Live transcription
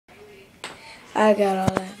I got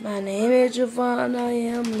all that. My name is Javon. I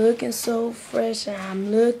am looking so fresh. I'm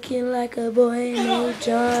looking like a boy named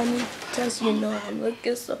Johnny Test. You know I'm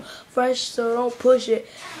looking so fresh, so don't push it.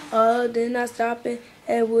 Then I stop it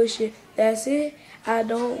and wish it. That's it. I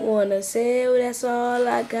don't wanna say it. That's all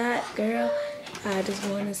I got, girl. I just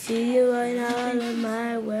wanna see you right out of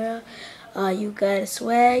my world. You got a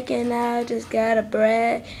swag and I just got a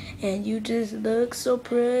brag. And you just look so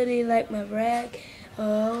pretty like my rag.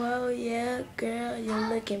 Oh yeah, girl, you're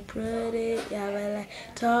looking pretty. Yeah, I like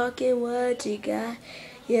talking what you got.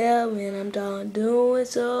 Yeah, when I'm done doing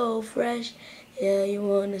so fresh. Yeah, you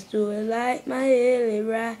wanna do it like my Illy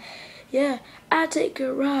right? Yeah, I take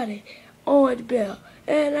karate, orange belt,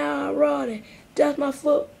 and I ride it. That's my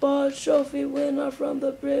football trophy winner from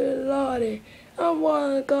the Billy Lottie. I'm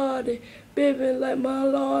one guarded, bibbing like my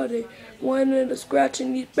lottie. Winning the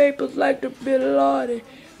scratching these papers like the Billy Lottie.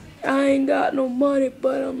 I ain't got no money,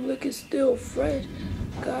 but I'm looking still fresh.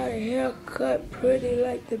 Got a haircut pretty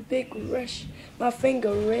like the big rush. My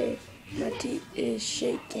finger red, my teeth is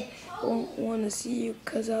shaking. Won't wanna see you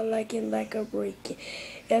 'cause I like it like a breaking.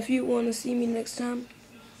 If you wanna see me next time,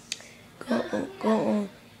 go on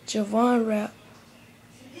JavonRap.com.